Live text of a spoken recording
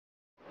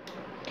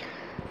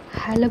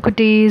Hello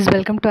Kutties,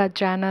 welcome to our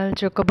channel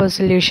Chocobar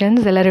Solutions.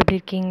 எல்லாரும் எப்படி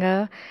இருக்கீங்க?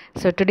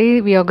 So today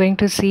we are going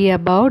to see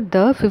about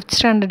the 5th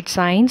standard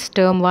science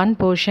term 1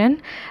 portion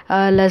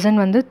lesson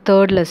வந்து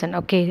third lesson.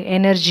 Okay,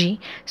 energy.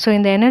 So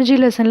இந்த energy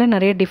lessonல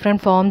நிறைய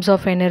different forms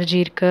of energy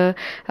இருக்கு.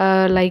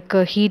 Like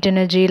heat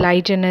energy,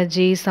 light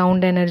energy,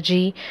 sound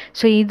energy.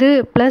 So இது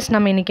plus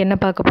நம்ம இன்னைக்கு என்ன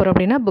பார்க்க போறோம்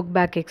அப்படினா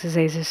bookback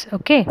exercises.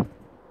 Okay.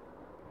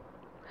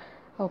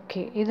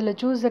 Okay, இதில்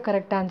choose the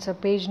correct answer.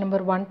 Page number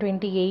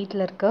 128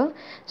 இருக்கு.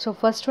 So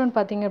first one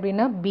பார்த்தீங்க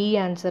அப்படின்னா B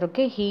answer.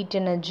 Okay, heat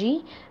energy.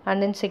 And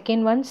then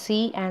second one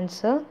C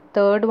answer.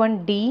 Third one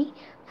D.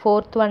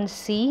 Fourth one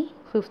C.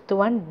 Fifth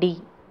one D.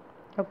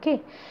 Okay,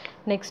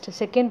 next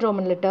second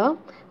Roman letter.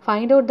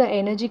 Find out the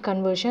energy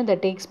conversion that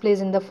takes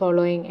place in the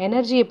following.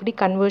 Energy எப்படி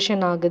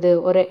conversion ஆகுது,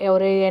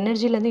 ஒரு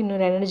எனர்ஜிலேருந்து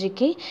இன்னொரு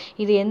எனர்ஜிக்கு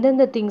இது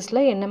எந்தெந்த திங்ஸில்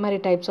என்ன மாதிரி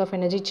types of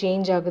energy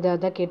change ஆகுது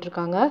அதான்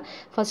கேட்டிருக்காங்க.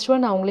 ஃபர்ஸ்ட்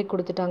ஒன் அவங்களே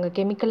கொடுத்துட்டாங்க,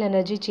 chemical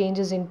energy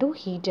changes into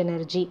heat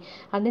energy.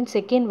 And then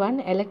second one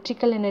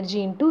electrical energy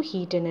into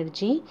heat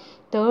energy.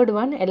 Third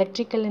one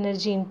electrical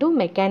energy into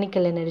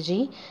mechanical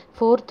energy.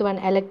 Fourth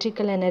one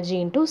electrical energy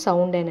into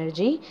sound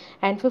energy.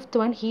 And fifth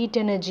one heat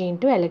energy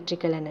into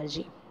electrical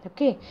energy.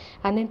 Okay,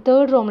 and then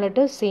third Roman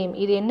letter same.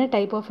 இது என்ன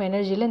type of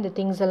எனர்ஜியில் இந்த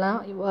things எல்லாம்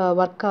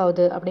work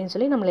ஆகுது அப்படின்னு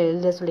சொல்லி நம்மளை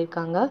எழுத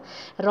சொல்லியிருக்காங்க.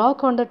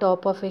 Rock on the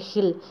top of a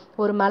hill,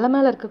 ஒரு மலை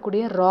மேலே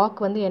இருக்கக்கூடிய ராக்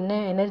வந்து என்ன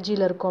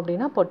எனர்ஜியில் இருக்கும்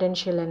அப்படின்னா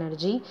பொட்டென்ஷியல்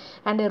எனர்ஜி.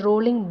 அண்ட்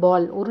ரோலிங்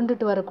பால்,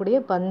 உருண்டுட்டு வரக்கூடிய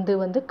பந்து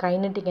வந்து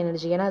கைனட்டிக்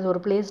எனர்ஜி, ஏன்னா அது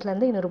ஒரு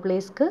பிளேஸ்லேருந்து இன்னொரு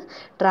பிளேஸ்க்கு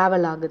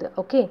ட்ராவல் ஆகுது.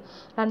 Okay,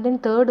 and then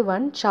third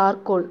one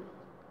charcoal,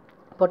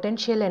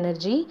 potential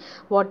energy,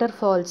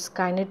 waterfalls,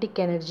 kinetic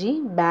energy,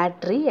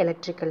 battery,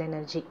 electrical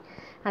energy.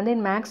 And then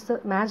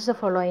match the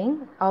following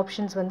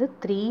options வந்து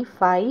 3,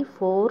 5,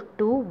 4,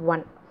 2,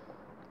 1.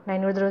 நான்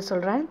இன்னொரு தடவை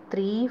சொல்கிறேன்,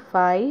 3,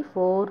 5,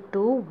 4,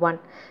 2, 1.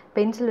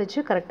 பென்சில்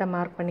வச்சு கரெக்டாக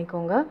மார்க்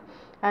பண்ணிக்கோங்க.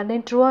 And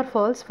then true or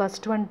false,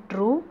 first one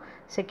true,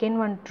 second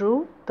one true,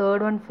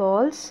 third one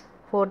false,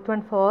 fourth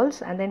one false,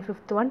 and then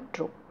fifth one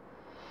true.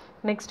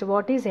 Next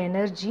what is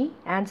energy,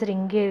 answer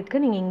இங்கே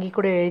இருக்குது, நீங்கள் இங்கே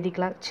கூட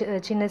எழுதிக்கலாம்,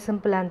 சின்ன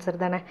சிம்பிள் ஆன்சர்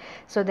தானே.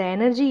 So the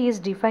energy is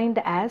defined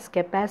as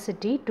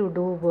capacity to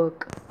two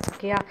work.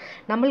 ஓகேயா,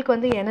 நம்மளுக்கு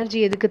வந்து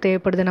எனர்ஜி எதுக்கு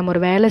தேவைப்படுது, நம்ம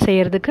ஒரு வேலை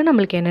செய்கிறதுக்கு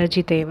நம்மளுக்கு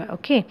எனர்ஜி தேவை.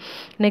 Okay,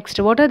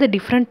 next what are the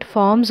different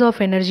forms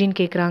of எனர்ஜின்னு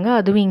கேட்குறாங்க,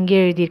 அதுவும்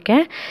இங்கே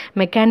எழுதியிருக்கேன்.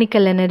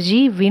 Mechanical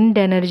energy,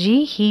 wind energy,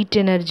 heat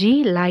energy,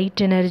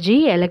 light energy,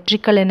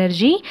 electrical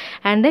energy,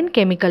 and then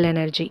chemical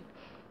energy.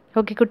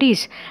 Okay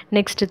Kutties,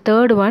 next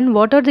third one,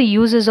 what are the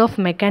uses of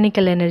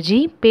mechanical energy?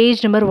 Page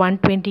number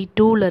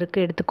 122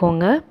 இருக்குது,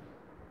 எடுத்துக்கோங்க.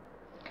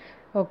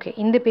 Okay,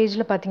 இந்த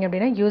பேஜில் பார்த்தீங்க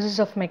அப்படின்னா யூசஸ்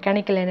ஆஃப்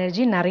மெக்கானிக்கல்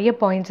எனர்ஜி நிறைய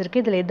points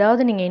இருக்குது. இதில்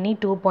ஏதாவது நீங்கள் எனி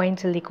 2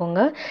 பாயிண்ட்ஸ்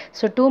எழுதிக்கோங்க.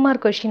 ஸோ 2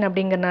 மார்க் கொஸ்டின்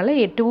அப்படிங்கிறனால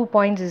 2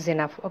 பாயிண்ட்ஸ் இஸ்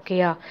எனஃப்.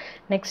 ஓகேயா,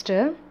 next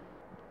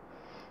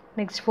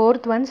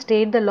fourth one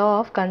state the law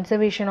of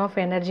conservation of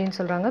எனர்ஜின்னு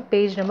சொல்கிறாங்க.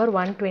 பேஜ் நம்பர்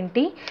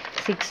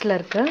 126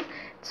 இருக்குது.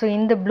 ஸோ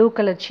இந்த ப்ளூ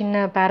கலர்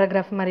சின்ன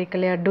பேராகிராஃப் மாதிரி இருக்கு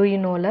இல்லையா, டூ யூ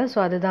நோவில், ஸோ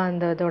அதுதான்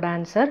இதோட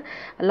answer.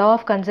 Law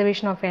of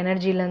conservation of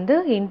எனர்ஜிலேருந்து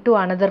into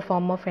another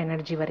form of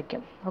energy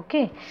வரைக்கும்.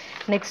 Okay,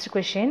 next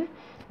question,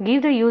 give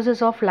the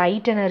uses of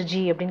light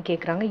energy அப்படின்னு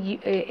கேட்குறாங்க.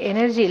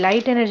 எனர்ஜி,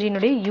 லைட்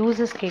எனர்ஜினுடைய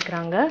யூசஸ்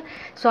கேட்குறாங்க.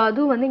 ஸோ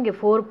அதுவும் வந்து இங்கே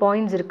 4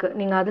 பாயிண்ட்ஸ் இருக்குது.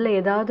 நீங்கள் அதில்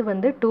ஏதாவது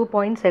வந்து 2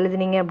 பாயிண்ட்ஸ்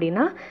எழுதினீங்க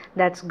அப்படின்னா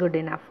that's good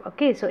enough.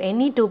 Okay, so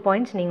any 2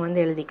 points நீங்கள்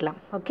வந்து எழுதிக்கலாம்.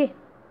 Okay,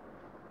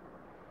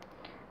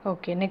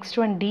 okay, next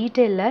one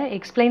டீட்டெயிலில்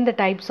explain the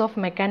types of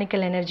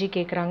mechanical energy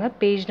கேட்குறாங்க.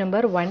 பேஜ்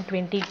நம்பர்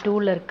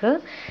 122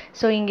 இருக்குது.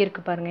 ஸோ இங்கே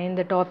இருக்குது பாருங்கள்,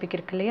 இந்த டாபிக்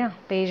இருக்கு இல்லையா,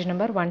 பேஜ்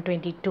நம்பர்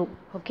 122.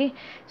 ஓகே,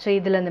 ஸோ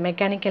இதில் இந்த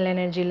மெக்கானிக்கல்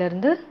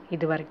எனர்ஜிலேருந்து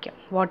இது வரைக்கும்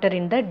water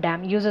in the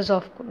dam, uses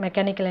of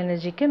mechanical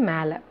எனர்ஜிக்கு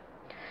மேலே.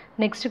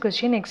 Next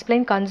question,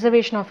 explain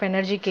conservation of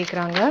energy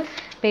கேட்குறாங்க.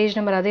 பேஜ்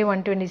நம்பர் அதே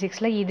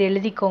 126 இது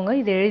எழுதிக்கோங்க.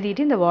 இது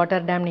எழுதிட்டு இந்த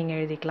வாட்டர் டேம் நீங்கள்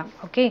எழுதிக்கலாம்.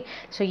 ஓகே,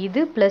 ஸோ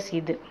இது ப்ளஸ்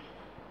இது.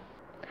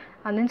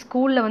 அண்ட் தென்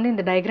ஸ்கூலில் வந்து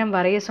இந்த டயக்ராம்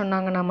வரைய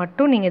சொன்னாங்கன்னா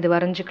மட்டும் நீங்கள் இது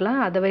வரைஞ்சிக்கலாம்,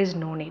 otherwise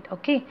no need.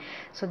 Okay,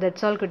 so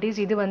that's all குட்டீஸ்.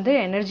 இது வந்து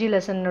energy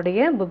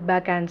லெசனுடைய book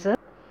back answer.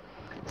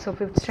 So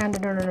 5th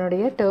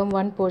ஸ்டாண்டர்டுடைய term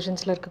 1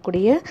 போர்ஷன்ஸில்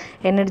இருக்கக்கூடிய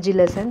எனர்ஜி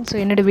லெசன். ஸோ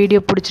என்னோடய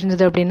வீடியோ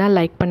பிடிச்சிருந்தது அப்படின்னா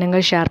லைக்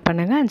பண்ணுங்கள், ஷேர்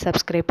பண்ணுங்கள் அண்ட்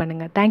சப்ஸ்கிரைப்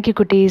பண்ணுங்கள். தேங்க்யூ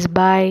குட்டீஸ்,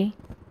 பாய்.